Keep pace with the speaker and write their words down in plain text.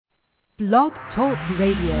Blog Talk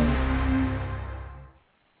Radio.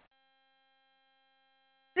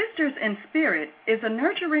 Sisters in Spirit is a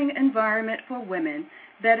nurturing environment for women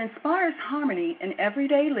that inspires harmony in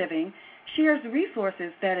everyday living, shares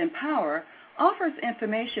resources that empower, offers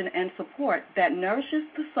information and support that nourishes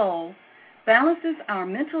the soul, balances our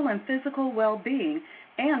mental and physical well-being,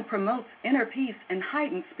 and promotes inner peace and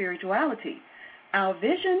heightened spirituality. Our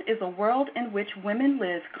vision is a world in which women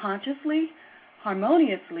live consciously,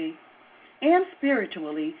 harmoniously, and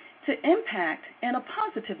spiritually to impact in a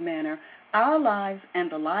positive manner our lives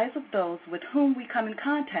and the lives of those with whom we come in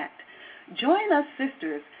contact. Join us,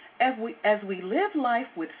 sisters, as we live life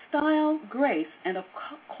with style, grace, and, of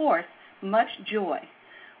course, much joy.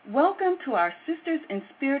 Welcome to our Sisters in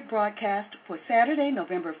Spirit broadcast for Saturday,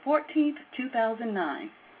 November 14th, 2009.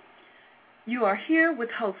 You are here with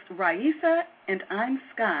host Raisa, and I'm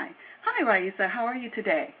Sky. Hi, Raisa. How are you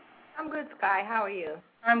today? I'm good, Sky. How are you?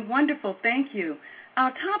 I'm wonderful, thank you.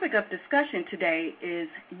 Our topic of discussion today is,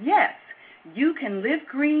 yes, you can live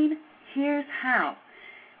green, here's how.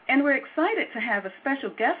 And we're excited to have a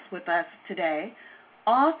special guest with us today,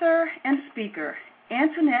 author and speaker,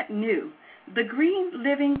 Antoinette Nue, the Green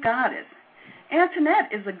Living Goddess.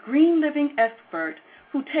 Antoinette is a green living expert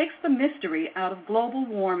who takes the mystery out of global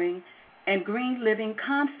warming and green living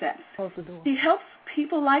concepts. She helps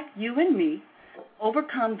people like you and me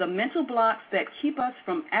overcome the mental blocks that keep us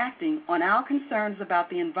from acting on our concerns about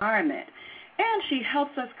the environment, and she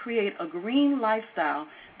helps us create a green lifestyle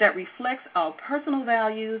that reflects our personal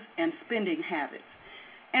values and spending habits.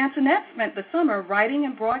 Antoinette spent the summer writing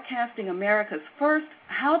and broadcasting America's first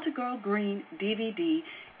How to Go Green DVD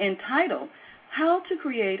entitled How to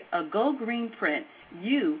Create a Go Green Print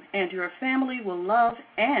You and Your Family Will Love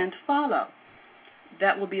and Follow.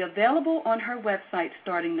 That will be available on her website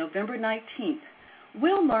starting November 19th.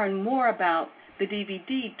 We'll learn more about the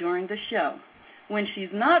DVD during the show. When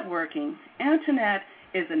she's not working, Antoinette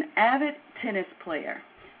is an avid tennis player.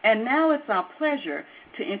 And now it's our pleasure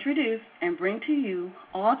to introduce and bring to you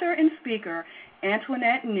author and speaker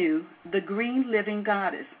Antoinette Nue, the Green Living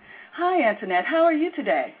Goddess. Hi, Antoinette. How are you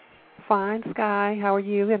today? Fine, Sky. How are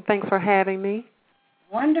you? And thanks for having me.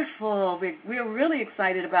 Wonderful. We're really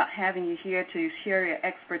excited about having you here to share your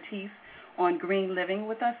expertise on green living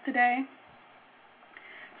with us today.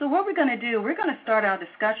 So what we're going to do, we're going to start our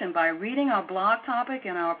discussion by reading our blog topic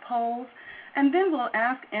and our polls, and then we'll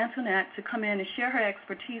ask Antoinette to come in and share her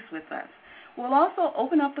expertise with us. We'll also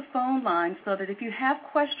open up the phone line so that if you have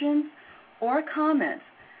questions or comments,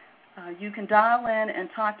 you can dial in and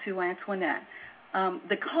talk to Antoinette.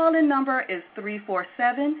 The call-in number is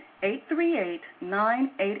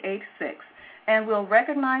 347-838-9886, and we'll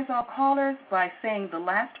recognize our callers by saying the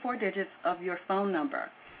last four digits of your phone number.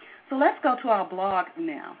 So let's go to our blog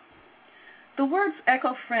now. The words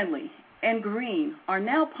eco-friendly and green are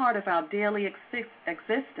now part of our daily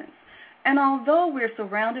existence, and although we're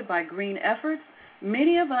surrounded by green efforts,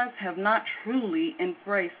 many of us have not truly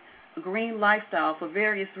embraced a green lifestyle for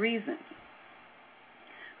various reasons.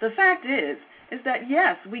 The fact is that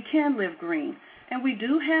yes, we can live green, and we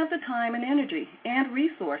do have the time and energy and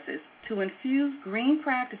resources to infuse green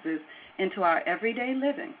practices into our everyday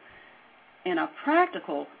living in a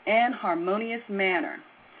practical and harmonious manner.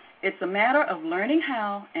 It's a matter of learning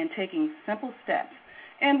how and taking simple steps.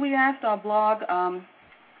 And we asked our blog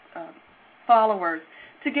followers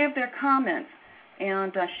to give their comments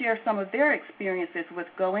and share some of their experiences with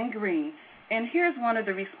going green. And here's one of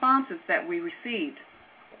the responses that we received.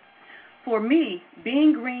 For me,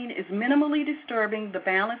 being green is minimally disturbing the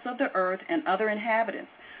balance of the earth and other inhabitants,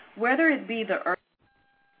 whether it be the earth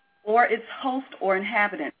or its host or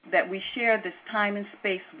inhabitants that we share this time and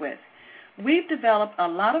space with. We've developed a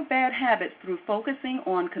lot of bad habits through focusing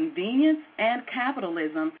on convenience and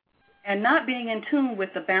capitalism and not being in tune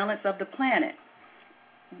with the balance of the planet,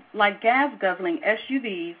 like gas-guzzling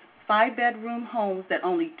SUVs, 5-bedroom homes that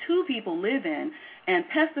only 2 people live in, and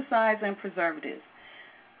pesticides and preservatives.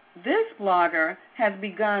 This blogger has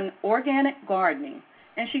begun organic gardening,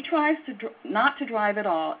 and she tries not to drive at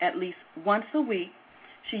all, at least once a week.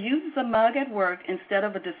 She uses a mug at work instead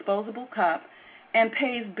of a disposable cup and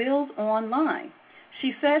pays bills online.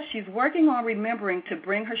 She says she's working on remembering to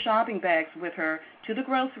bring her shopping bags with her to the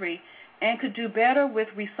grocery and could do better with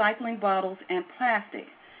recycling bottles and plastic.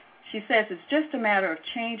 She says it's just a matter of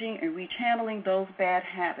changing and rechanneling those bad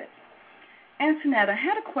habits. Antoinette, I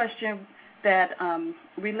had a question that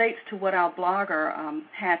relates to what our blogger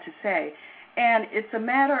had to say, and it's a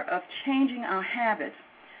matter of changing our habits.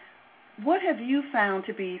 What have you found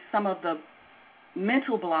to be some of the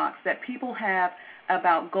mental blocks that people have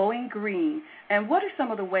about going green, and what are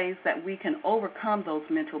some of the ways that we can overcome those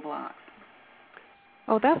mental blocks?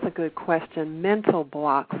 Oh, that's a good question. Mental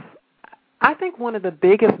blocks. I think one of the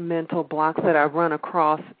biggest mental blocks that I run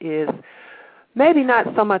across is maybe not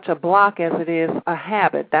so much a block as it is a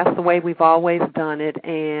habit. That's the way we've always done it,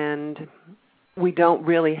 and we don't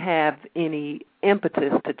really have any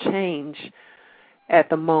impetus to change at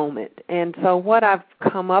the moment. And so what I've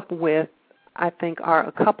come up with, I think, are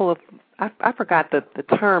a couple of, I forgot the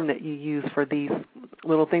term that you use for these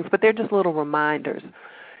little things, but they're just little reminders.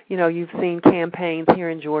 You know, you've seen campaigns here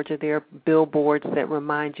in Georgia. There are billboards that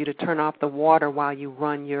remind you to turn off the water while you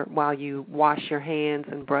wash your hands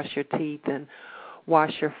and brush your teeth and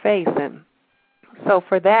wash your face. And so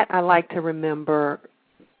for that, I like to remember,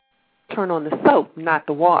 turn on the soap, not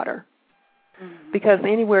the water. Because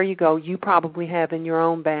anywhere you go, you probably have in your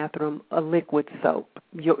own bathroom a liquid soap.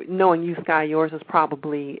 Knowing you, Sky, yours is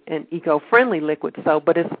probably an eco-friendly liquid soap,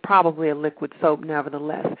 but it's probably a liquid soap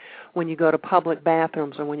nevertheless. When you go to public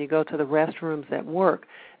bathrooms or when you go to the restrooms at work,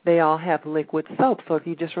 they all have liquid soap. So if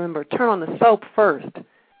you just remember, turn on the soap first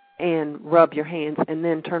and rub your hands and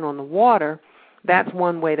then turn on the water, that's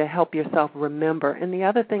one way to help yourself remember. And the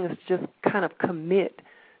other thing is just kind of commit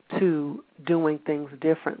to doing things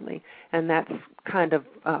differently, and that's kind of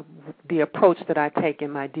the approach that I take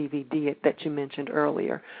in my DVD that you mentioned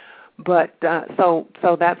earlier. But so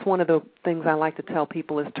that's one of the things I like to tell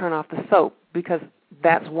people is turn off the soap, because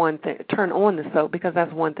that's one thing. Turn on the soap, because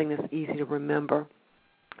that's one thing that's easy to remember.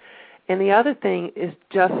 And the other thing is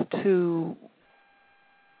just to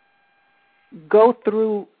go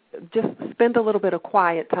through, just spend a little bit of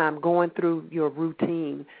quiet time going through your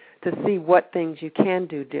routine to see what things you can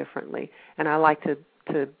do differently. And I like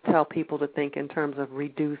to tell people to think in terms of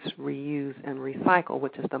reduce, reuse, and recycle,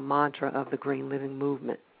 which is the mantra of the Green Living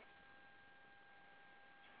Movement.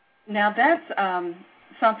 Now that's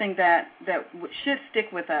something that should stick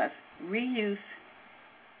with us. Reuse.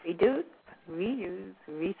 Reduce, reuse,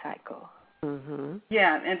 recycle. Mm-hmm.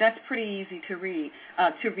 Yeah, and that's pretty easy to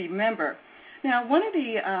remember. Now, one of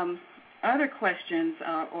the other questions,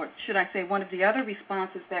 or should I say one of the other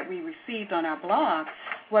responses that we received on our blog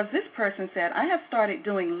was this person said, I have started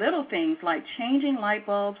doing little things like changing light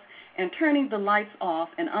bulbs and turning the lights off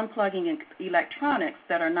and unplugging electronics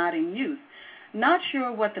that are not in use. Not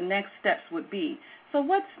sure what the next steps would be. So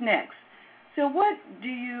what's next? So what do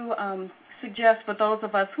you suggest for those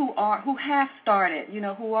of us who have started,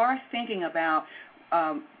 who are thinking about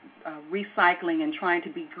recycling and trying to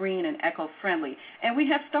be green and eco-friendly, and we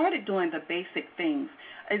have started doing the basic things?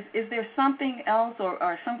 Is there something else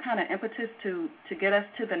or some kind of impetus to get us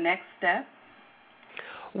to the next step?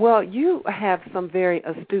 Well, you have some very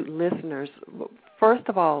astute listeners. First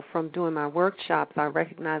of all, from doing my workshops, I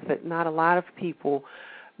recognize that not a lot of people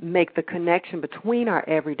make the connection between our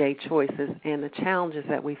everyday choices and the challenges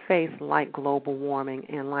that we face, like global warming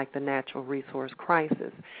and like the natural resource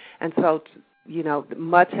crisis. And so,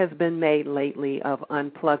 much has been made lately of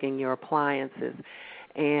unplugging your appliances.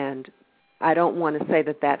 And I don't want to say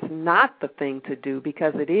that that's not the thing to do,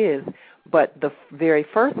 because it is, but the very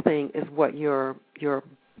first thing is what your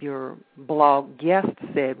blog guest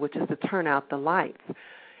said, which is to turn out the lights.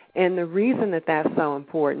 And the reason that that's so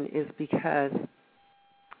important is because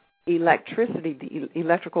electricity, the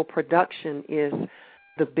electrical production, is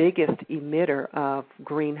the biggest emitter of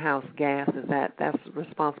greenhouse gases. That's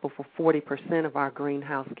responsible for 40% of our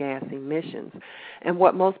greenhouse gas emissions. And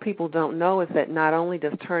what most people don't know is that not only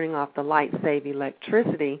does turning off the light save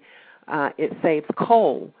electricity, it saves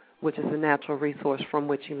coal, which is the natural resource from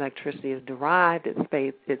which electricity is derived. It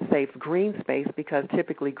saves green space, because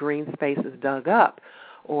typically green space is dug up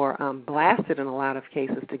or blasted in a lot of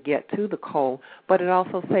cases to get to the coal. But it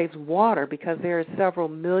also saves water, because there are several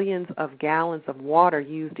millions of gallons of water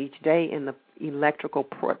used each day in the electrical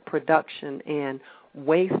production and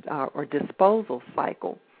waste or disposal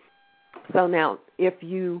cycle. So now, if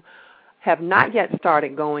you have not yet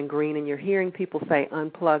started going green and you're hearing people say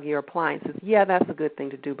unplug your appliances, yeah, that's a good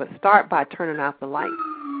thing to do, but start by turning out the lights,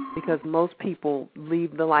 because most people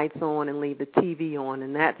leave the lights on and leave the TV on,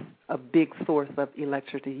 and that's a big source of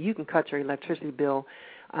electricity. You can cut your electricity bill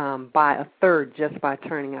by a third just by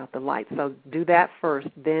turning out the lights. So do that first,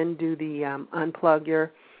 then do the unplug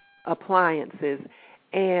your appliances,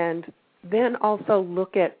 and then also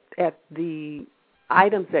look at the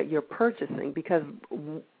items that you're purchasing, because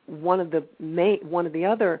one of the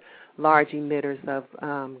other large emitters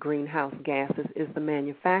of greenhouse gases is the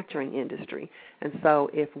manufacturing industry. And so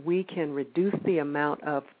if we can reduce the amount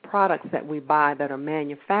of products that we buy that are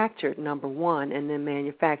manufactured, number one, and then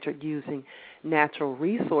manufactured using natural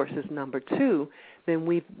resources, number two, then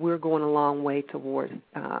we're going a long way towards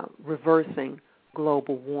reversing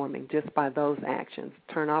global warming just by those actions.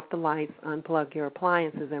 Turn off the lights, unplug your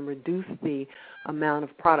appliances, and reduce the amount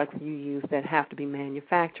of products you use that have to be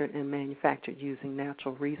manufactured and manufactured using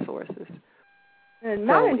natural resources.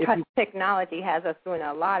 Modern technology has us doing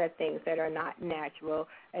a lot of things that are not natural.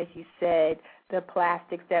 As you said, the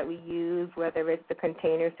plastics that we use, whether it's the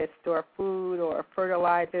containers that store food or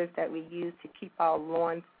fertilizers that we use to keep our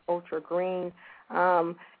lawns ultra green.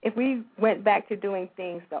 If we went back to doing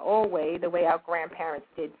things the old way, the way our grandparents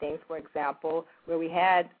did things, for example, where we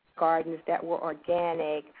had gardens that were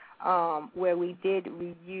organic, where we did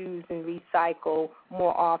reuse and recycle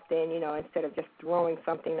more often, instead of just throwing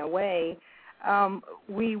something away,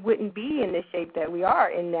 we wouldn't be in the shape that we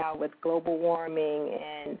are in now with global warming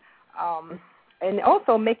and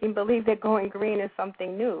also making believe that going green is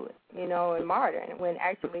something new, and modern, when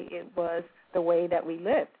actually it was the way that we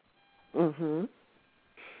lived. Mhm.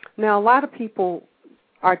 Now, a lot of people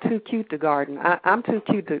are too cute to garden. I'm too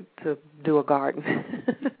cute to do a garden.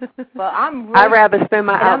 Well, I'd rather spend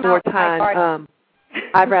my outdoor time.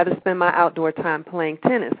 I'd rather spend my outdoor time playing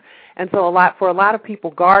tennis. And so for a lot of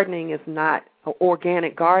people,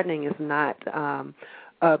 organic gardening is not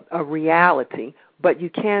a reality. But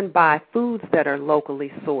you can buy foods that are locally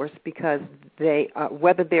sourced because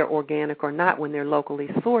whether they're organic or not, when they're locally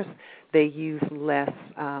sourced, they use less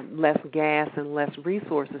gas and less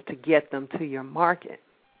resources to get them to your market.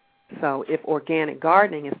 So if organic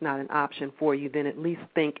gardening is not an option for you, then at least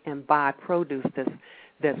think and buy produce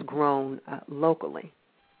that's grown locally.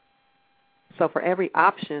 So for every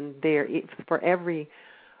option for every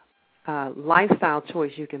lifestyle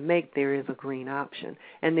choice you can make, there is a green option,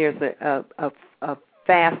 and there's a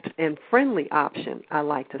fast and friendly option, I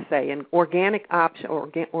like to say. And organic option,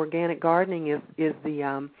 organic gardening is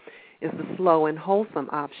the slow and wholesome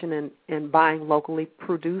option, and buying locally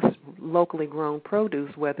grown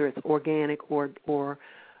produce, whether it's organic or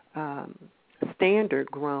standard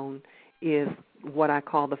grown, is what I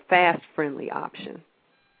call the fast friendly option.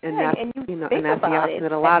 And that's the option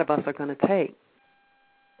that a lot of us are going to take.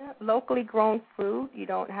 Locally grown food, you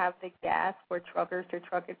don't have the gas for truckers to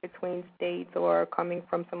truck it between states or coming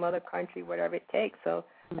from some other country, whatever it takes. So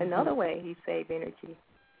another way you save energy.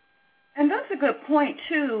 And that's a good point,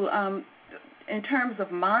 too, in terms of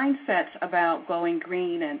mindsets about going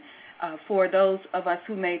green. And for those of us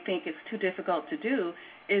who may think it's too difficult to do,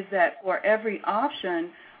 is that for every option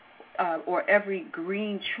or every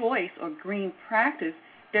green choice or green practice,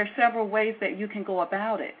 there are several ways that you can go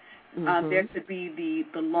about it. There could be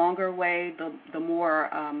the longer way, the more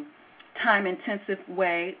time-intensive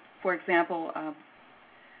way. For example,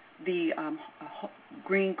 the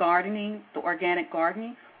green gardening, the organic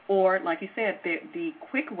gardening, or, like you said, the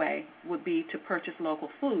quick way would be to purchase local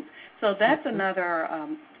foods. So that's another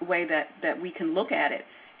way that we can look at it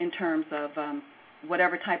in terms of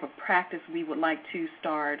whatever type of practice we would like to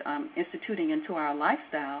start instituting into our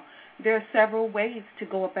lifestyle. There are several ways to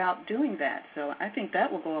go about doing that. So I think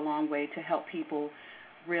that will go a long way to help people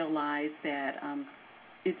realize that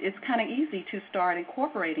it's kind of easy to start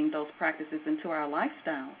incorporating those practices into our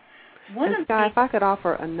lifestyle. Sky, if I could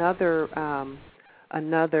offer another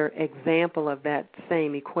example of that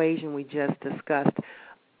same equation we just discussed.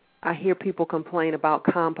 I hear people complain about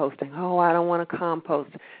composting. Oh, I don't want to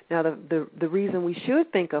compost. Now, the reason we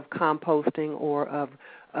should think of composting or of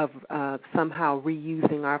somehow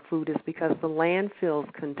reusing our food is because the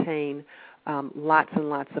landfills contain lots and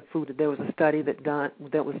lots of food. There was a study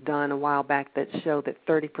that was done a while back that showed that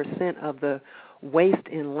 30% of the waste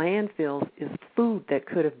in landfills is food that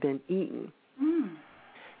could have been eaten.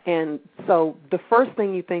 And so the first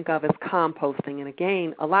thing you think of is composting. And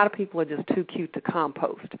again, a lot of people are just too cute to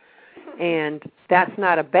compost. And that's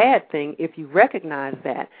not a bad thing if you recognize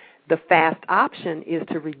that. The fast option is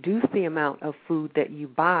to reduce the amount of food that you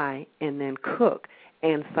buy and then cook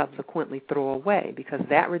and subsequently throw away, because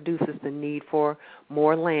that reduces the need for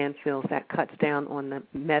more landfills. That cuts down on the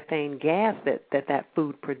methane gas that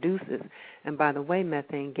food produces. And by the way,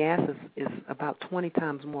 methane gas is about 20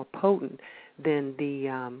 times more potent than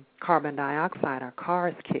the carbon dioxide our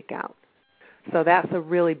cars kick out. So that's a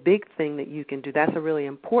really big thing that you can do. That's a really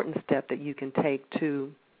important step that you can take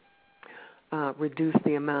to reduce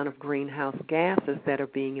the amount of greenhouse gases that are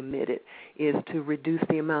being emitted, is to reduce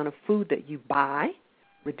the amount of food that you buy,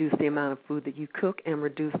 reduce the amount of food that you cook, and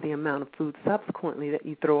reduce the amount of food subsequently that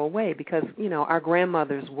you throw away. Because, our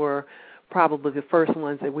grandmothers were probably the first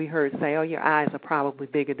ones that we heard say, oh, your eyes are probably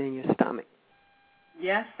bigger than your stomach.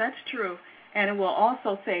 Yes, that's true. And it will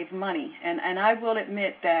also save money. And I will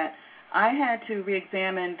admit that I had to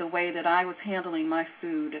reexamine the way that I was handling my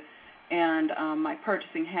food and my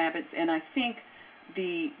purchasing habits. And I think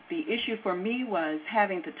the issue for me was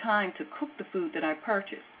having the time to cook the food that I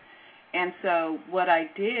purchased. And so what I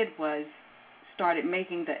did was started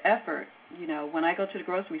making the effort. When I go to the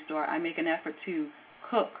grocery store, I make an effort to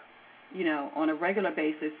cook, on a regular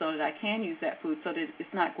basis so that I can use that food so that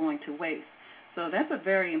it's not going to waste. So that's a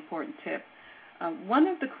very important tip. One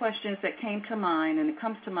of the questions that came to mind, and it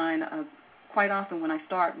comes to mind quite often when I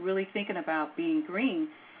start really thinking about being green,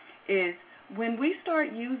 is when we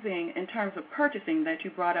start using, in terms of purchasing that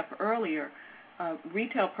you brought up earlier,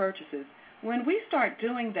 retail purchases, when we start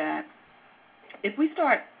doing that, if we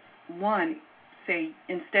start, say,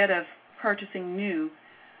 instead of purchasing new,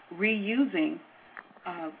 reusing,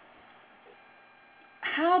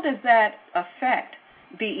 how does that affect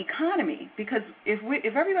the economy? Because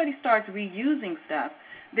if everybody starts reusing stuff,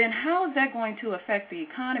 then how is that going to affect the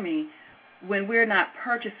economy when we're not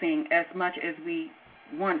purchasing as much as we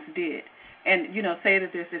once did? And, say that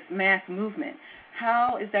there's this mass movement.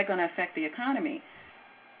 How is that going to affect the economy?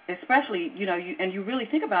 Especially, you really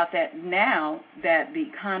think about that now that the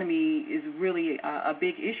economy is really a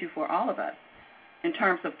big issue for all of us in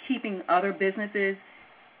terms of keeping other businesses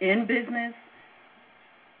in business.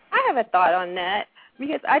 I have a thought on that,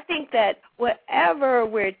 because I think that whatever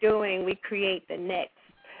we're doing, we create the next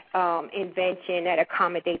invention that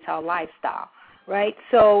accommodates our lifestyle, right?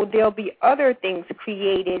 So there'll be other things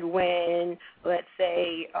created when, let's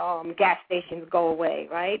say, gas stations go away,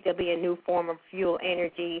 right? There'll be a new form of fuel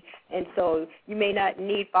energy, and so you may not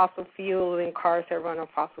need fossil fuel in cars that run on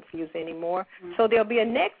fossil fuels anymore. Mm-hmm. So there'll be a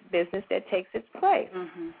next business that takes its place.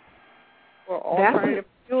 Mm-hmm. Or alternative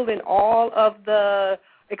fuel and all of the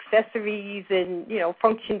accessories and,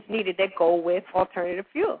 functions needed that go with alternative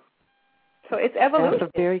fuel. So it's evolution.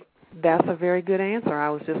 That's a very good answer. I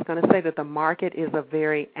was just going to say that the market is a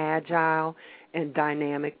very agile and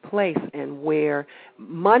dynamic place, and where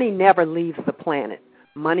money never leaves the planet.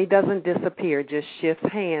 Money doesn't disappear, just shifts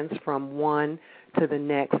hands from one to the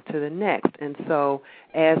next to the next. And so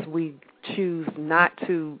as we choose not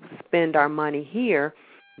to spend our money here,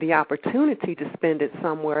 the opportunity to spend it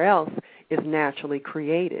somewhere else is naturally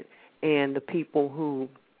created. And the people who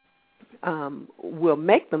will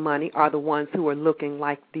make the money are the ones who are looking,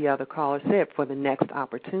 like the other caller said, for the next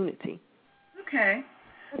opportunity. Okay.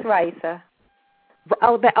 That's Raisa.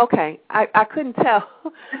 Oh, okay. I couldn't tell.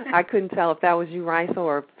 I couldn't tell if that was you, Raisa,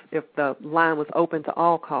 or if the line was open to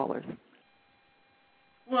all callers.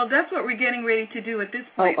 Well, that's what we're getting ready to do at this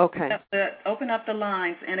point. Oh, okay. Open up the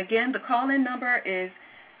lines. And again, the call-in number is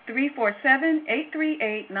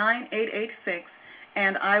 347-838-9886.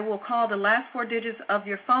 And I will call the last four digits of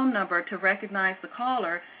your phone number to recognize the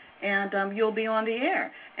caller, and you'll be on the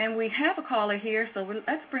air. And we have a caller here, so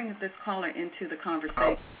let's bring this caller into the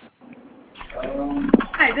conversation.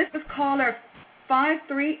 Hi, this is caller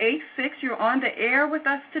 5386. You're on the air with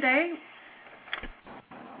us today.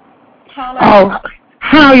 Caller. Oh,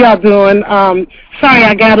 how y'all doing? Sorry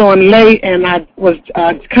I got on late, and I was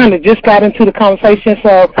kind of just got into the conversation,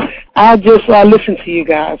 so I'll just listen to you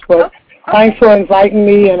guys. But thanks for inviting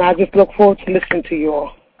me, and I just look forward to listening to you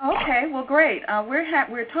all. Okay, well, great.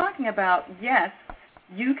 We're talking about, yes,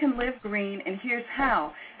 you can live green, and here's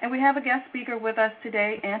how. And we have a guest speaker with us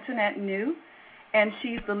today, Antoinette Nue, and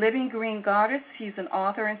she's the Living Green Goddess. She's an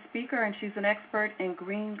author and speaker, and she's an expert in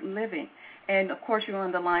green living. And, of course, you're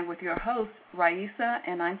on the line with your host, Raisa,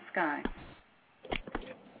 and I'm Sky.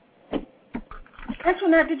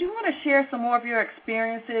 Antoinette, did you want to share some more of your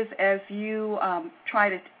experiences as you try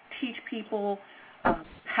to teach people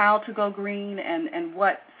how to go green and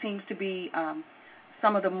what seems to be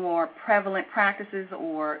some of the more prevalent practices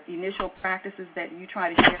or initial practices that you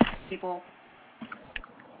try to share with people?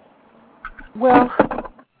 Well,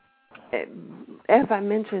 as I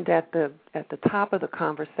mentioned at the top of the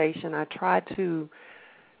conversation, I try to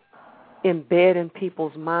embed in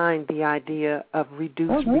people's mind the idea of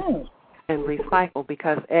reduce and recycle,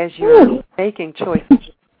 because as you're making choices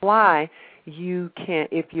to fly, you can,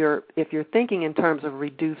 if you're thinking in terms of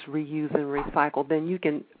reduce, reuse, and recycle, then you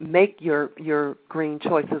can make your green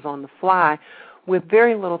choices on the fly with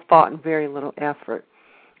very little thought and very little effort.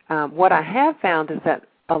 What I have found is that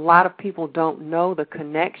a lot of people don't know the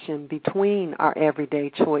connection between our everyday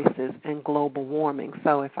choices and global warming.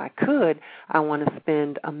 So if I could, I want to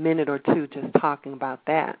spend a minute or two just talking about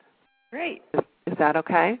that. Great. Is that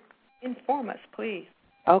okay? Inform us, please.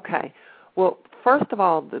 Okay. Well, first of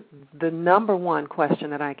all, the number one question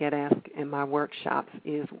that I get asked in my workshops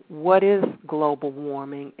is, what is global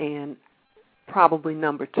warming? And probably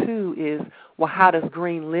number two is, well, how does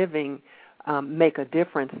green living make a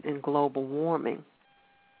difference in global warming?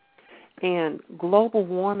 And global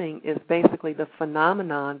warming is basically the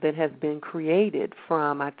phenomenon that has been created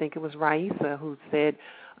from, I think it was Raisa who said,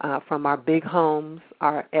 from our big homes,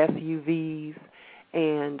 our SUVs,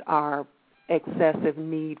 and our excessive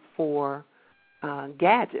need for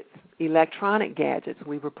gadgets, electronic gadgets.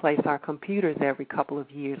 We replace our computers every couple of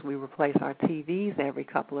years. We replace our TVs every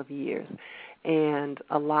couple of years. And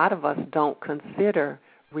a lot of us don't consider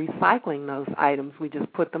recycling those items. We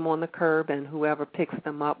just put them on the curb, and whoever picks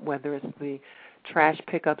them up, whether it's the trash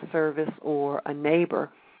pickup service or a neighbor,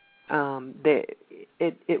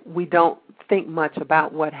 we don't think much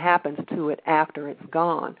about what happens to it after it's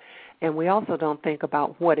gone. And we also don't think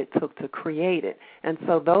about what it took to create it. And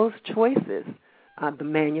so those choices, the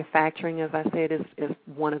manufacturing, as I said, is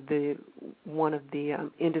one of the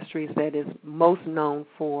industries that is most known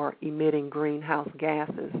for emitting greenhouse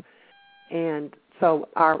gases. And so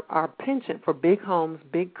our penchant for big homes,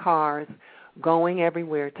 big cars, going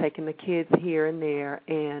everywhere, taking the kids here and there,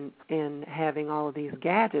 and having all of these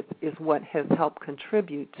gadgets is what has helped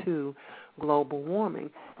contribute to global warming.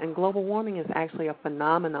 And global warming is actually a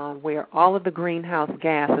phenomenon where all of the greenhouse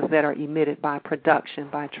gases that are emitted by production,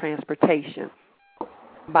 by transportation,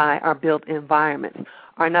 by our built environments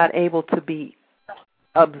are not able to be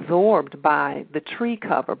absorbed by the tree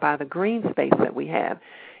cover, by the green space that we have.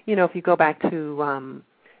 You know, if you go back to,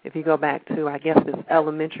 I guess, this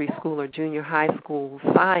elementary school or junior high school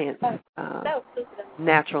science,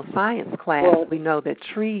 natural science class, we know that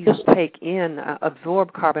trees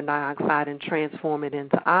absorb carbon dioxide and transform it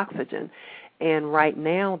into oxygen. And right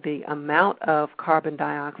now, the amount of carbon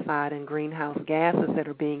dioxide and greenhouse gases that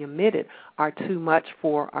are being emitted are too much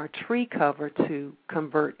for our tree cover to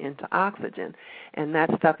convert into oxygen. And that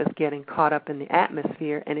stuff is getting caught up in the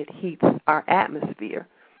atmosphere, and it heats our atmosphere.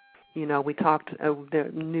 You know, we talked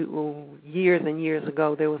years and years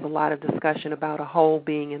ago, there was a lot of discussion about a hole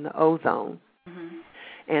being in the ozone. Mm-hmm.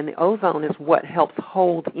 And the ozone is what helps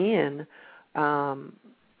hold in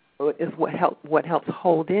what helps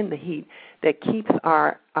hold in the heat that keeps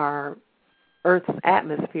our Earth's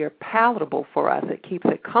atmosphere palatable for us. It keeps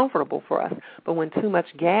it comfortable for us. But when too much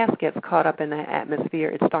gas gets caught up in that atmosphere,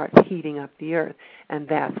 it starts heating up the Earth, and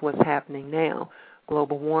that's what's happening now.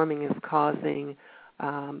 Global warming is causing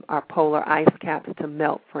our polar ice caps to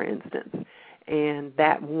melt, for instance, and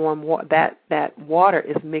that that water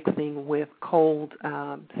is mixing with cold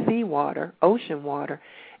seawater, ocean water,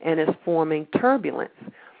 and is forming turbulence.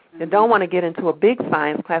 I don't want to get into a big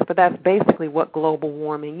science class, but that's basically what global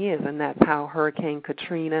warming is, and that's how Hurricane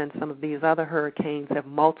Katrina and some of these other hurricanes have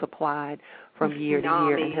multiplied from year to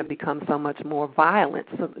year and have become so much more violent,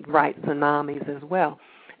 tsunamis as well.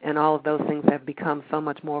 And all of those things have become so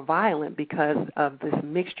much more violent because of this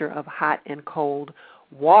mixture of hot and cold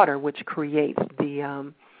water, which creates the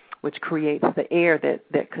air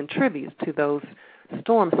that contributes to those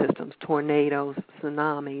storm systems, tornadoes,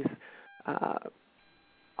 tsunamis,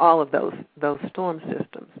 all of those storm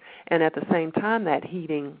systems. And at the same time,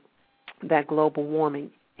 that global warming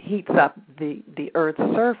heats up the Earth's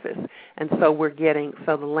surface, and so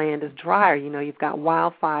the land is drier. You know, you've got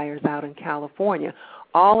wildfires out in California.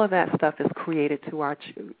 All of that stuff is created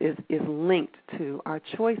is linked to our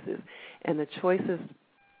choices, and the choices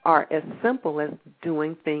are as simple as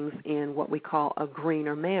doing things in what we call a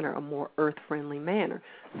greener manner, a more earth-friendly manner.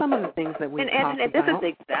 Some of the things that we talked about. This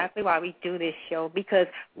is exactly why we do this show, because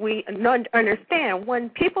we understand when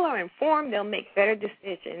people are informed, they'll make better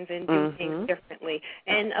decisions and do things differently.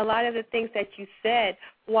 And a lot of the things that you said,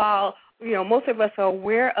 while most of us are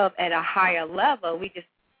aware of at a higher level, we just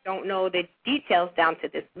don't know the details down to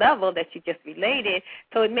this level that you just related.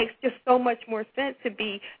 So it makes just so much more sense to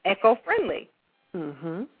be eco-friendly.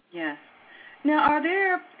 Mm-hmm. Yes. Now, are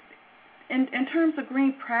there, in terms of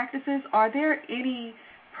green practices, are there any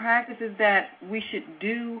practices that we should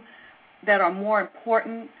do that are more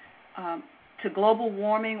important to global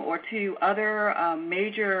warming or to other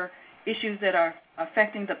major issues that are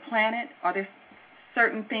affecting the planet? Are there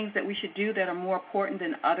certain things that we should do that are more important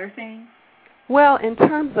than other things? Well, in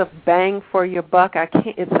terms of bang for your buck,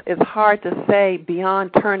 it's hard to say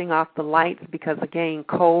beyond turning off the lights, because again,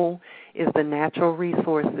 coal is the natural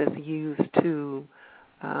resource that's used to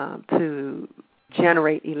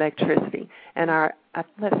generate electricity. And I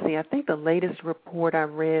think the latest report I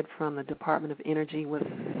read from the Department of Energy was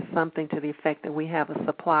something to the effect that we have a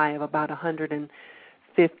supply of about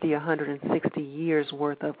 150, 160 years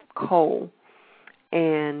worth of coal,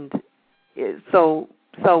 and so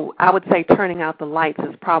I would say turning out the lights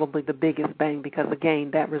is probably the biggest bang, because,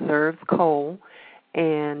 again, that reserves coal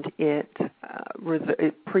and it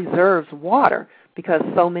preserves water, because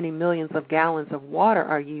so many millions of gallons of water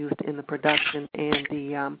are used in the production and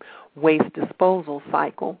the waste disposal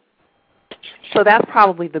cycle. So that's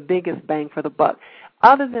probably the biggest bang for the buck.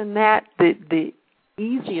 Other than that, the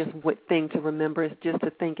easiest thing to remember is just to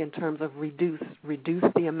think in terms of reduce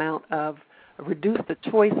the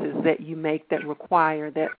choices that you make that require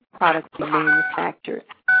that products be manufactured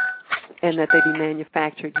and that they be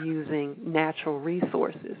manufactured using natural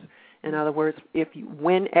resources. In other words,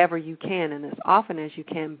 whenever you can and as often as you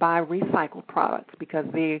can, buy recycled products because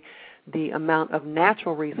the amount of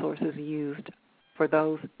natural resources used for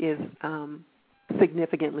those is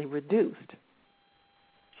significantly reduced.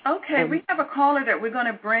 Okay, we have a caller that we're going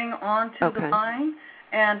to bring onto the line,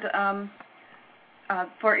 and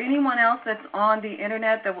for anyone else that's on the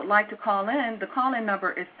Internet that would like to call in, the call-in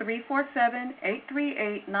number is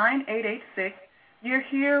 347-838-9886. You're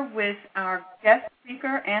here with our guest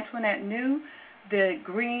speaker, Antoinette Nue, the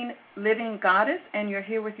Green Living Goddess, and you're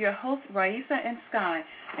here with your hosts, Raisa and Sky.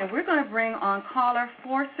 And we're going to bring on caller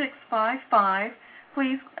 4655.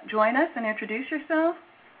 Please join us and introduce yourself.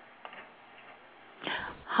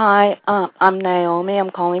 Hi, I'm Naomi.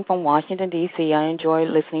 I'm calling from Washington, D.C. I enjoy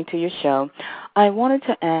listening to your show. I wanted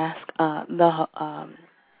to ask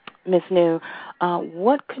Ms. Nue,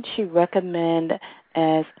 what could she recommend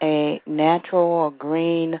as a natural or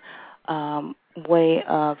green way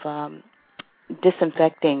of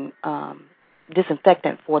disinfectant for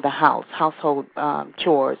the household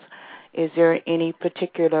chores? Is there any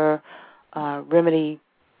particular remedy,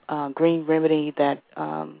 green remedy that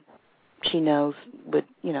she knows would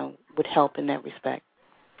help in that respect?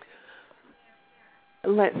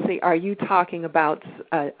 Let's see. Are you talking about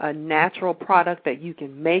a natural product that you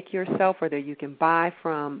can make yourself, or that you can buy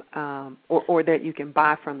from, or that you can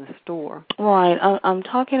buy from the store? Right. I'm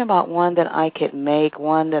talking about one that I could make,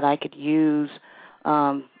 one that I could use,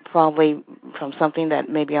 probably from something that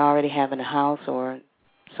maybe I already have in the house, or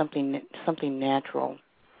something natural.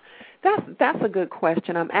 That's a good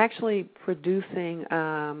question. I'm actually producing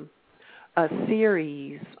a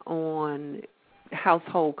series on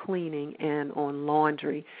household cleaning and on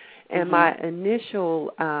laundry, and my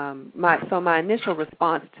initial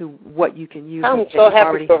response to what you can use. I'm so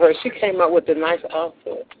happy for her. She came up with a nice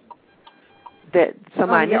outfit.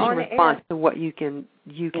 My initial response to what you can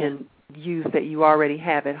use that you already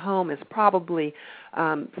have at home is probably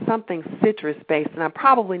something citrus-based, and I'm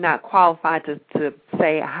probably not qualified to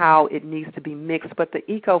say how it needs to be mixed, but the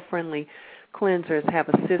eco-friendly cleansers have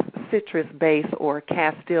a citrus-based or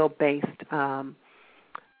Castile-based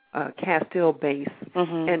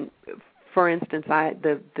and for instance,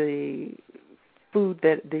 the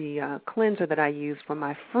cleanser that I use for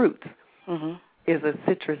my fruits is a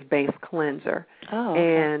citrus-based cleanser. Oh,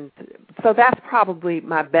 okay. And so that's probably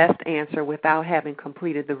my best answer without having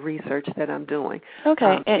completed the research that I'm doing.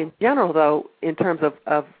 Okay. In general, though, in terms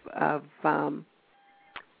of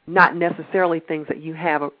not necessarily things that you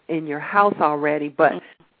have in your house already, but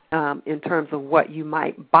in terms of what you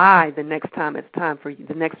might buy the next time you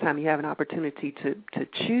have an opportunity to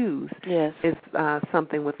choose, yes, is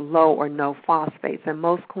something with low or no phosphates. And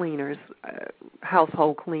most cleaners,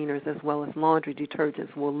 household cleaners as well as laundry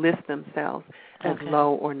detergents, will list themselves as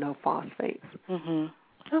low or no phosphates.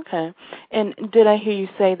 Okay. And did I hear you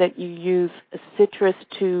say that you use citrus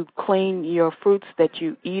to clean your fruits that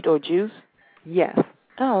you eat or juice? Yes.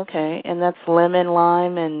 Oh, okay. And that's lemon,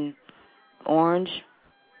 lime, and orange?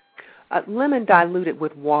 Lemon diluted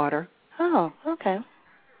with water. Oh, okay.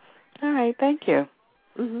 All right, thank you.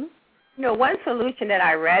 One solution that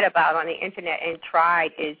I read about on the Internet and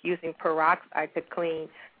tried is using peroxide to clean.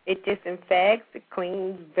 It disinfects, it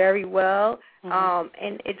cleans very well,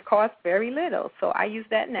 and it costs very little. So I use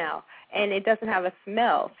that now. And it doesn't have a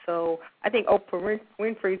smell. So I think Oprah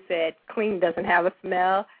Winfrey said clean doesn't have a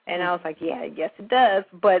smell. And I was like, yeah, yes, it does.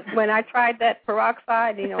 But when I tried that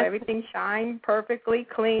peroxide, everything shined perfectly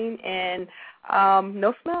clean and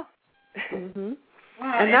no smell. Wow.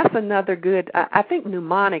 And that's another good, I think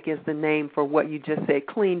mnemonic is the name for what you just said.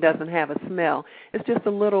 Clean doesn't have a smell. It's just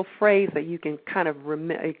a little phrase that you can kind of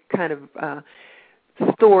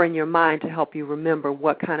store in your mind to help you remember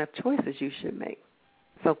what kind of choices you should make.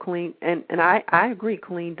 So clean, and I agree,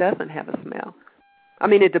 clean doesn't have a smell. I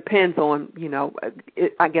mean, it depends on,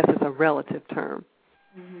 I guess it's a relative term.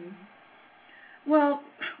 Well,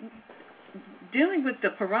 dealing with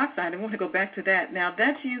the peroxide, I want to go back to that. Now,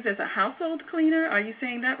 that's used as a household cleaner. Are you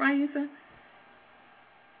saying that, Raisa?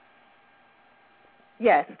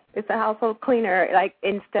 Yes, it's a household cleaner. Like,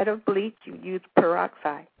 instead of bleach, you use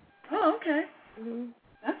peroxide. Oh, okay.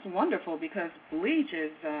 That's wonderful, because bleach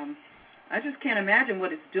is I just can't imagine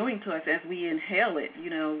what it's doing to us as we inhale it,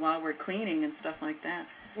 while we're cleaning and stuff like that.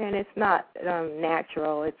 And it's not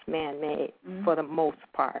natural. It's man-made for the most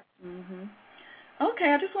part. Mm-hmm.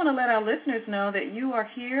 Okay, I just want to let our listeners know that you are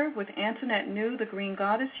here with Antoinette Nue, the Green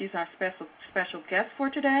Goddess. She's our special guest for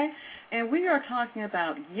today. And we are talking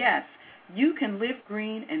about, yes, you can live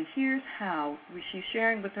green, and here's how. She's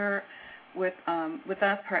sharing with us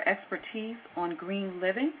her expertise on green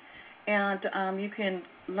living. And you can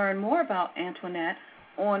learn more about Antoinette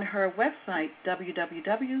on her website,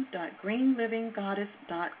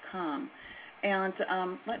 www.greenlivinggoddess.com. And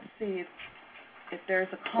let's see if there's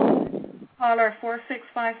a caller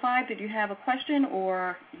 4655. Did you have a question,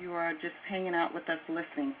 or you are just hanging out with us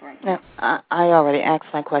listening right now? No, I already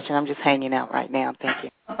asked my question. I'm just hanging out right now. Thank you.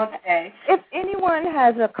 Okay. If anyone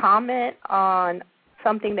has a comment on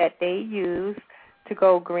something that they use to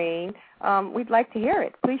go green, we'd like to hear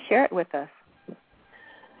it. Please share it with us.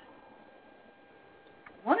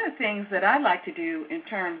 One of the things that I like to do in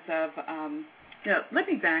terms of, let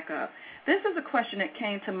me back up. This is a question that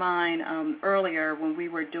came to mind earlier when we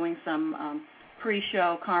were doing some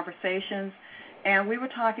pre-show conversations, and we were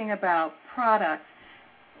talking about products.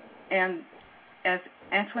 And as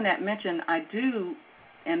Antoinette mentioned, I do,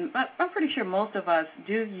 and I'm pretty sure most of us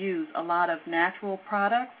do use a lot of natural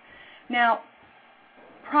products. Now,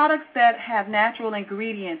 products that have natural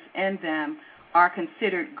ingredients in them are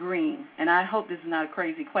considered green, and I hope this is not a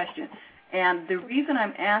crazy question. And the reason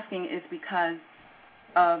I'm asking is because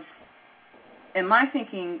of, in my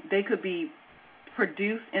thinking, they could be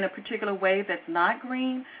produced in a particular way that's not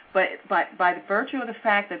green, but by the virtue of the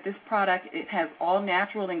fact that this product, it has all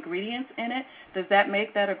natural ingredients in it, does that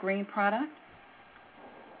make that a green product?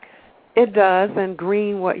 It does, and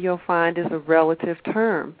green, what you'll find, is a relative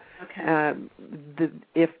term. Okay.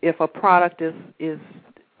 If a product is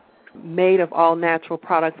made of all natural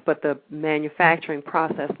products, but the manufacturing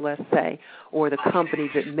process, let's say, or the company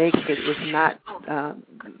that makes it is not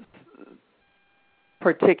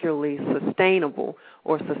particularly sustainable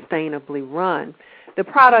or sustainably run, the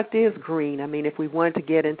product is green. I mean, if we wanted to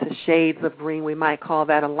get into shades of green, we might call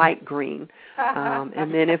that a light green.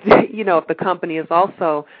 And then if the company is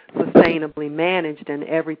also sustainably managed and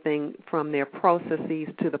everything from their processes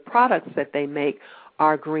to the products that they make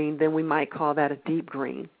are green, then we might call that a deep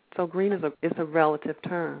green. So green is a relative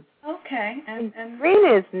term. Okay. And green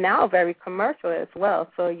is now very commercial as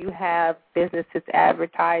well. So you have businesses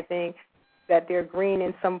advertising that they're green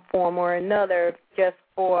in some form or another just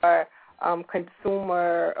for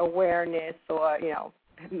consumer awareness or,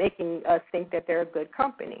 making us think that they're a good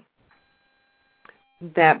company.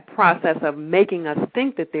 That process of making us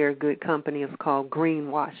think that they're a good company is called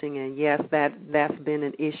greenwashing. And, yes, that's been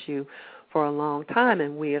an issue for a long time,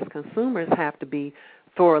 and we as consumers have to be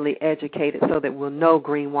thoroughly educated so that we'll know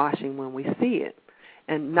greenwashing when we see it.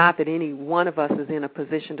 And not that any one of us is in a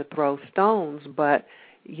position to throw stones, but,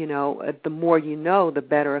 the more you know, the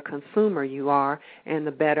better a consumer you are, and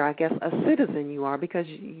the better, I guess, a citizen you are, because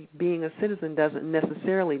being a citizen doesn't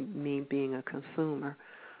necessarily mean being a consumer.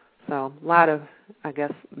 So a lot of, I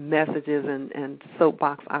guess, messages and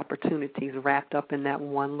soapbox opportunities wrapped up in that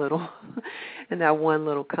one little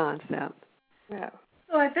concept. Yeah.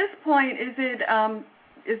 So at this point, is the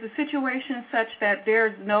situation such that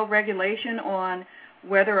there's no regulation on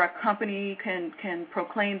whether a company can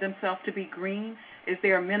proclaim themselves to be green? Is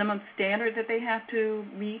there a minimum standard that they have to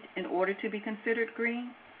meet in order to be considered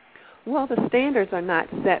green? Well, the standards are not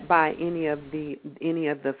set by any of the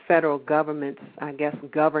federal government's, I guess,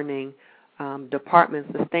 governing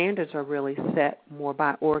departments. The standards are really set more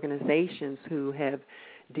by organizations who have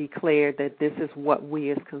declared that this is what we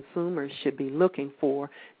as consumers should be looking for.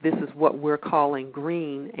 This is what we're calling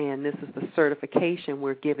green, and this is the certification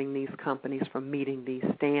we're giving these companies for meeting these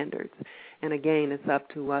standards. And again, it's up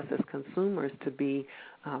to us as consumers to be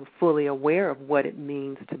fully aware of what it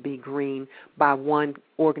means to be green by one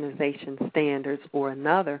organization's standards or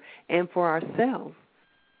another, and for ourselves,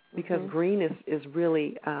 because green is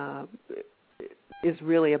really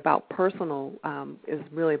about personal, is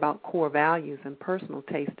really about core values and personal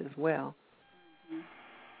taste as well. Mm-hmm.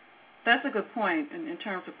 That's a good point in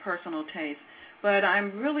terms of personal taste. But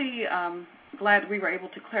I'm really glad we were able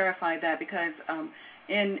to clarify that, because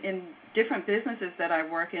in different businesses that I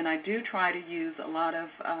work in, I do try to use a lot of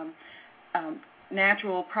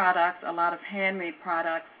natural products, a lot of handmade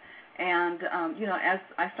products. And, as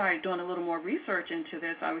I started doing a little more research into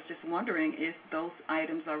this, I was just wondering if those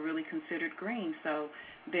items are really considered green. So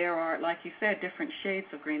there are, like you said, different shades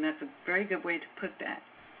of green. That's a very good way to put that.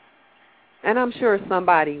 And I'm sure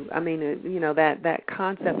somebody, that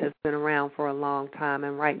concept has been around for a long time,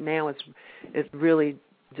 and right now it's really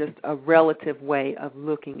just a relative way of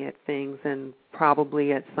looking at things, and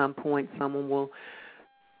probably at some point someone will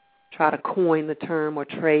try to coin the term or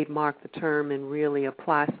trademark the term and really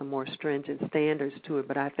apply some more stringent standards to it.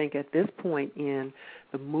 But I think at this point in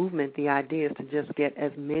the movement, the idea is to just get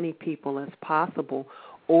as many people as possible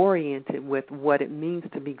oriented with what it means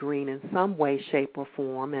to be green in some way, shape, or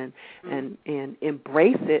form, and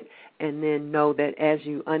embrace it, and then know that as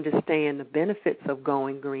you understand the benefits of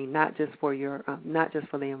going green, not just for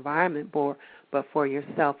the environment, but for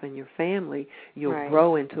yourself and your family, you'll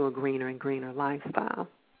grow into a greener and greener lifestyle.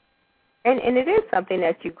 And it is something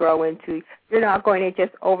that you grow into. You're not going to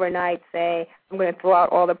just overnight say, I'm going to throw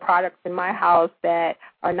out all the products in my house that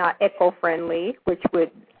are not eco-friendly, which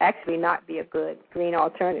would actually not be a good green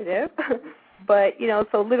alternative. But,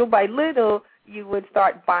 so little by little, you would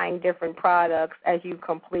start buying different products as you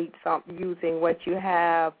complete using what you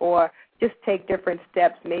have, or just take different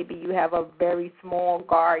steps. Maybe you have a very small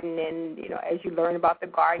garden, and, as you learn about the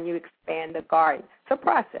garden, you expand the garden. It's a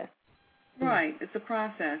process. Right. It's a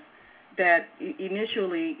process that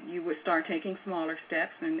initially you would start taking smaller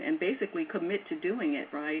steps and basically commit to doing it,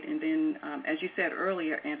 right? And then, as you said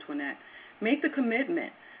earlier, Antoinette, make the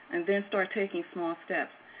commitment and then start taking small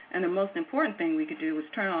steps. And the most important thing we could do is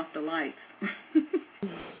turn off the lights.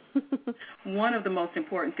 One of the most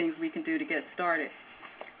important things we can do to get started.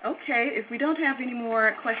 Okay, if we don't have any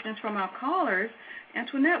more questions from our callers,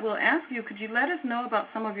 Antoinette, we'll ask you, could you let us know about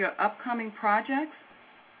some of your upcoming projects?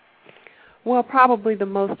 Well, probably the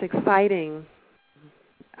most exciting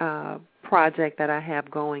project that I have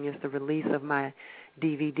going is the release of my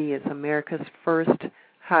DVD. It's America's first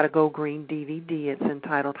How to Go Green DVD. It's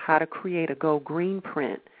entitled How to Create a Go Green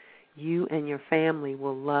Print You and Your Family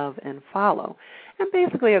Will Love and Follow. And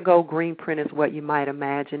basically a Go Green Print is what you might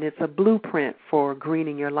imagine. It's a blueprint for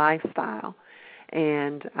greening your lifestyle.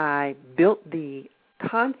 And I built the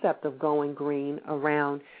concept of going green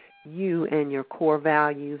around you and your core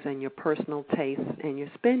values and your personal tastes and your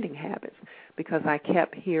spending habits, because I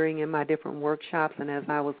kept hearing in my different workshops and as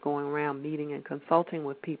I was going around meeting and consulting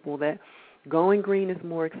with people that going green is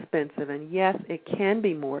more expensive. And yes, it can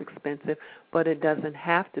be more expensive, but it doesn't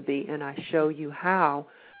have to be. And I show you how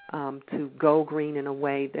to go green in a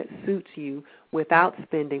way that suits you without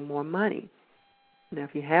spending more money. Now,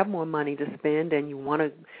 if you have more money to spend and you want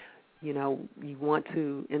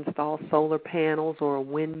to install solar panels or a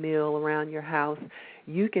windmill around your house,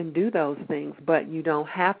 you can do those things, but you don't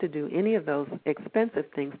have to do any of those expensive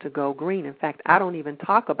things to go green. In fact, I don't even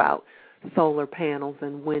talk about solar panels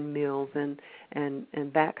and windmills and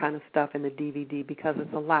that kind of stuff in the DVD, because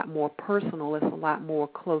it's a lot more personal. It's a lot more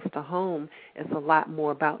close to home. It's a lot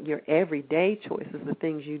more about your everyday choices, the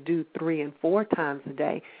things you do 3 and 4 times a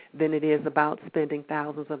day, than it is about spending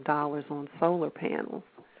thousands of dollars on solar panels.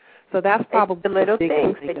 So that's probably the little biggest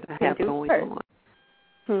things thing that I have going on.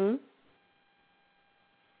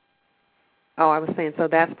 Oh, I was saying, so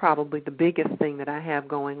that's probably the biggest thing that I have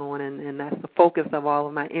going on, and that's the focus of all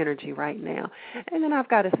of my energy right now. And then I've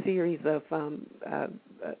got a series of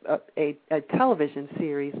a television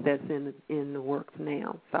series that's in the works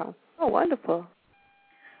now. So. Oh, wonderful.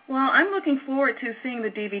 Well, I'm looking forward to seeing the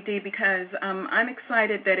DVD because I'm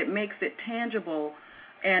excited that it makes it tangible,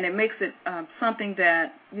 and it makes it something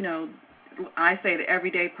that, I say the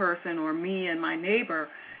everyday person or me and my neighbor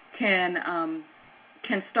can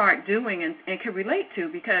start doing and can relate to,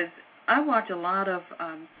 because I watch a lot of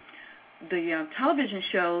the television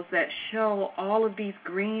shows that show all of these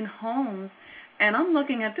green homes, and I'm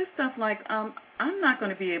looking at this stuff like I'm not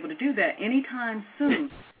going to be able to do that anytime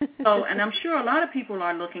soon. So, and I'm sure a lot of people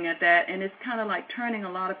are looking at that, and it's kind of like turning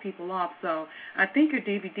a lot of people off. So I think your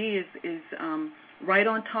DVD is right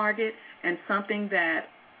on target and something that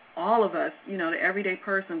all of us, the everyday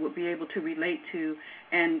person, would be able to relate to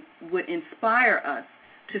and would inspire us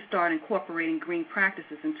to start incorporating green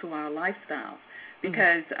practices into our lifestyles.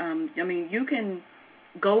 Because, you can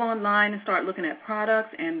go online and start looking at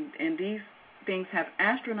products, and these things have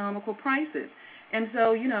astronomical prices. And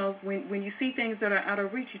so, when you see things that are out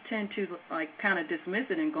of reach, you tend to, kind of dismiss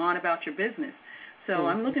it and go on about your business. So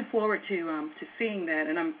I'm looking forward to seeing that,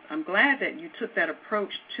 and I'm glad that you took that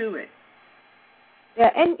approach to it.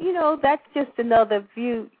 Yeah, and, that's just another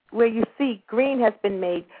view where you see green has been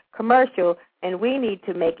made commercial, and we need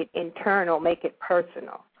to make it internal, make it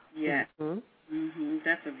personal. Yeah.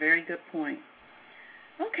 That's a very good point.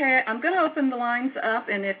 Okay, I'm going to open the lines up,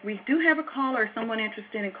 and if we do have a caller or someone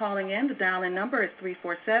interested in calling in, the dial-in number is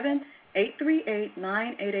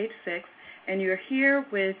 347-838-9886, and you're here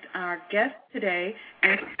with our guest today,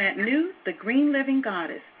 Antoinette Nue, the Green Living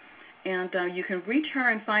Goddess. And you can reach her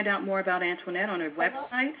and find out more about Antoinette on her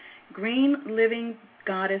website, greenlivinggoddess.com.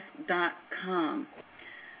 goddess.com.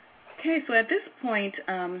 Okay, so at this point,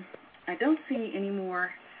 I don't see any more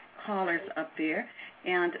callers up there,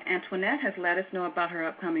 and Antoinette has let us know about her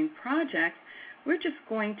upcoming projects. We're just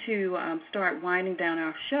going to start winding down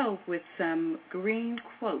our show with some green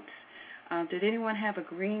quotes. Did anyone have a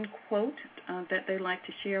green quote that they'd like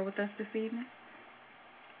to share with us this evening?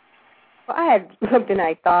 Well, I had something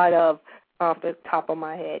I thought of off the top of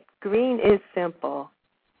my head. Green is simple.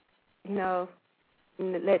 You know,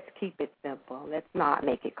 let's keep it simple. Let's not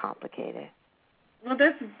make it complicated. Well,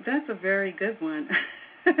 that's a very good one.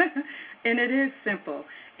 And it is simple.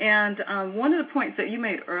 And one of the points that you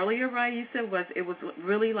made earlier, right, you said it was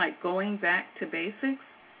really like going back to basics.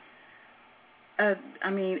 I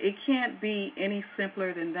mean, it can't be any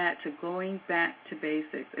simpler than that, to going back to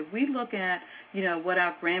basics. If we look at, what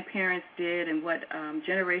our grandparents did and what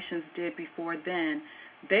generations did before then,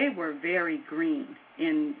 they were very green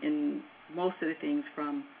in most of the things,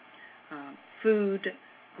 from food,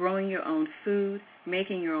 growing your own food,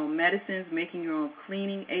 making your own medicines, making your own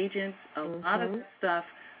cleaning agents. A lot of stuff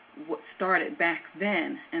started back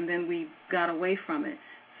then, and then we got away from it.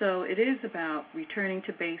 So it is about returning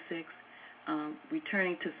to basics,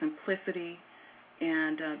 returning to simplicity,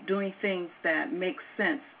 and doing things that make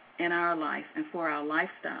sense in our life and for our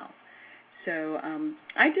lifestyle. So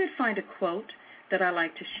I did find a quote that I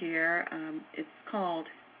like to share. It's called,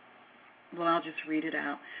 well, I'll just read it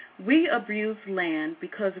out. We abuse land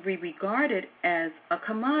because we regard it as a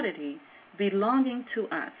commodity belonging to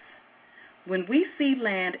us. When we see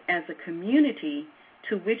land as a community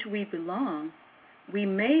to which we belong, we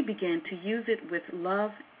may begin to use it with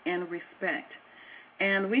love and respect.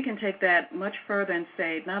 And we can take that much further and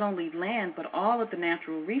say not only land, but all of the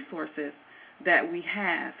natural resources that we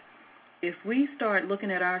have. If we start looking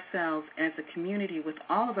at ourselves as a community with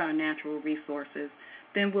all of our natural resources,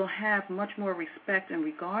 then we'll have much more respect and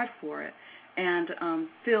regard for it, and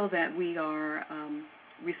feel that we are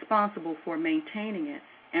responsible for maintaining it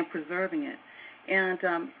and preserving it.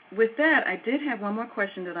 And with that, I did have one more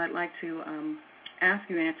question that I'd like to ask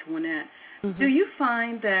you, Antoinette. Mm-hmm. Do you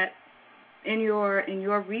find that in your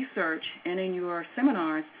research and in your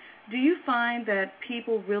seminars, do you find that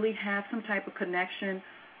people really have some type of connection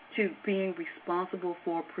to being responsible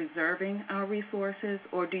for preserving our resources,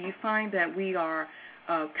 or do you find that we are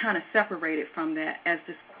kind of separated from that, as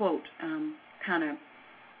this quote kind of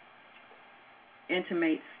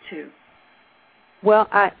intimates to? Well,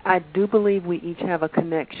 I do believe we each have a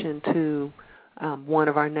connection to one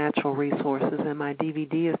of our natural resources, and my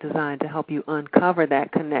DVD is designed to help you uncover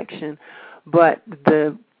that connection. But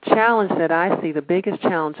the challenge that I see, the biggest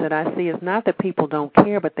challenge that I see, is not that people don't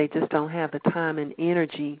care, but they just don't have the time and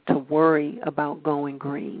energy to worry about going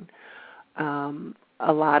green.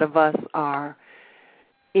 A lot of us are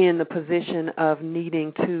in the position of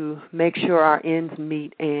needing to make sure our ends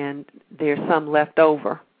meet and there's some left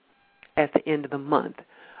over at the end of the month.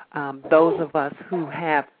 Those of us who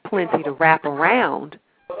have plenty to wrap around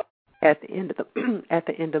at the end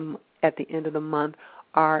of the month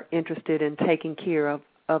are interested in taking care of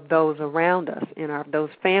those around us and those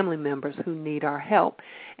family members who need our help.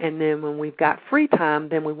 And then when we've got free time,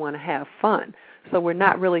 then we want to have fun. So we're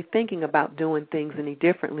not really thinking about doing things any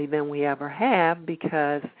differently than we ever have,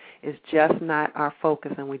 because it's just not our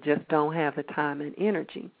focus and we just don't have the time and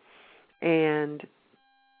energy. And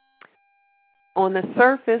on the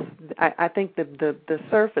surface, I think the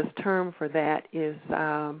surface term for that is,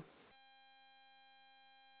 I'm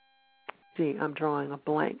drawing a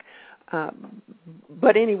blank.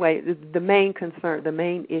 But anyway, the main concern, the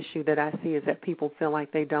main issue that I see is that people feel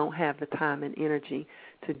like they don't have the time and energy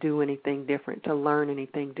to do anything different, to learn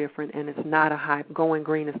anything different, and it's not going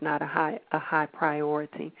green is not a high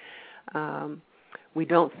priority. We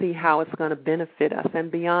don't see how it's going to benefit us.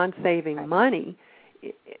 And beyond saving money,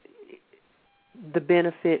 the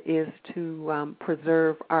benefit is to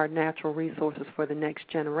preserve our natural resources for the next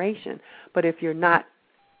generation. But if you're not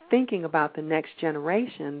thinking about the next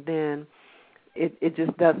generation, then it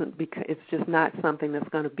just doesn't. It's just not something that's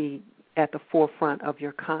going to be at the forefront of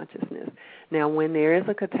your consciousness. Now, when there is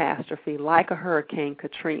a catastrophe like a Hurricane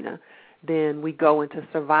Katrina, then we go into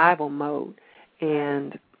survival mode,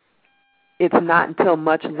 and it's not until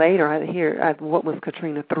much later. What was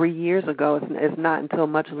Katrina 3 years ago? It's not until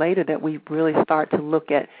much later that we really start to look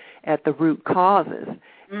at the root causes.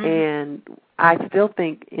 Mm-hmm. And I still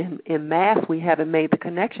think in mass we haven't made the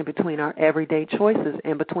connection between our everyday choices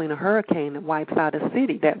and between a hurricane that wipes out a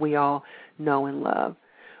city that we all know and love.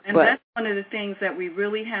 And that's one of the things that we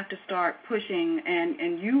really have to start pushing,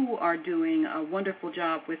 and you are doing a wonderful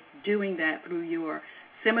job with doing that through your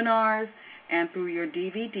seminars and through your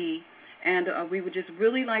DVD. And we would just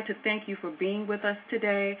really like to thank you for being with us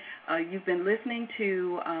today. You've been listening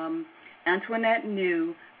to Antoinette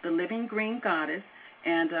Nue, the Living Green Goddess.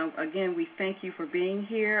 And, again, we thank you for being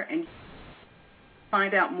here. And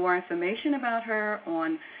find out more information about her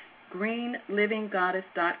on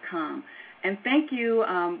greenlivinggoddess.com. And thank you.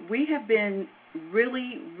 We have been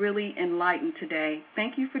really, really enlightened today.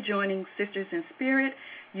 Thank you for joining Sisters in Spirit.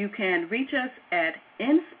 You can reach us at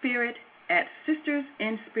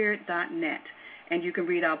inspirit@sistersinspirit.net. And you can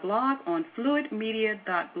read our blog on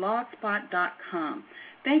fluidmedia.blogspot.com.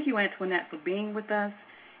 Thank you, Antoinette, for being with us.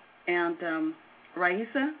 And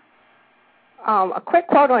Raisa? A quick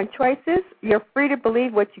quote on choices. You're free to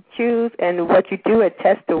believe what you choose, and what you do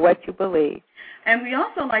attests to what you believe. And we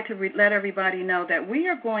also like to let everybody know that we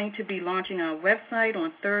are going to be launching our website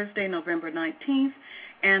on Thursday, November 19th.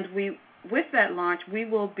 And with that launch, we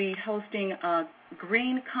will be hosting a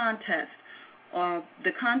green contest.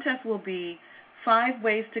 The contest will be 5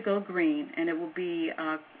 ways to go green, and it will be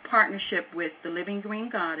a partnership with the Living Green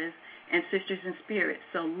Goddess and Sisters in Spirit.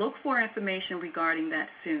 So look for information regarding that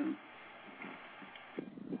soon.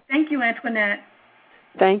 Thank you, Antoinette.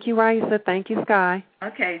 Thank you, Raisa. Thank you, Sky.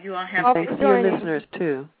 Okay, you all have Thanks to your listeners,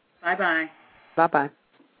 too. Bye-bye. Bye-bye.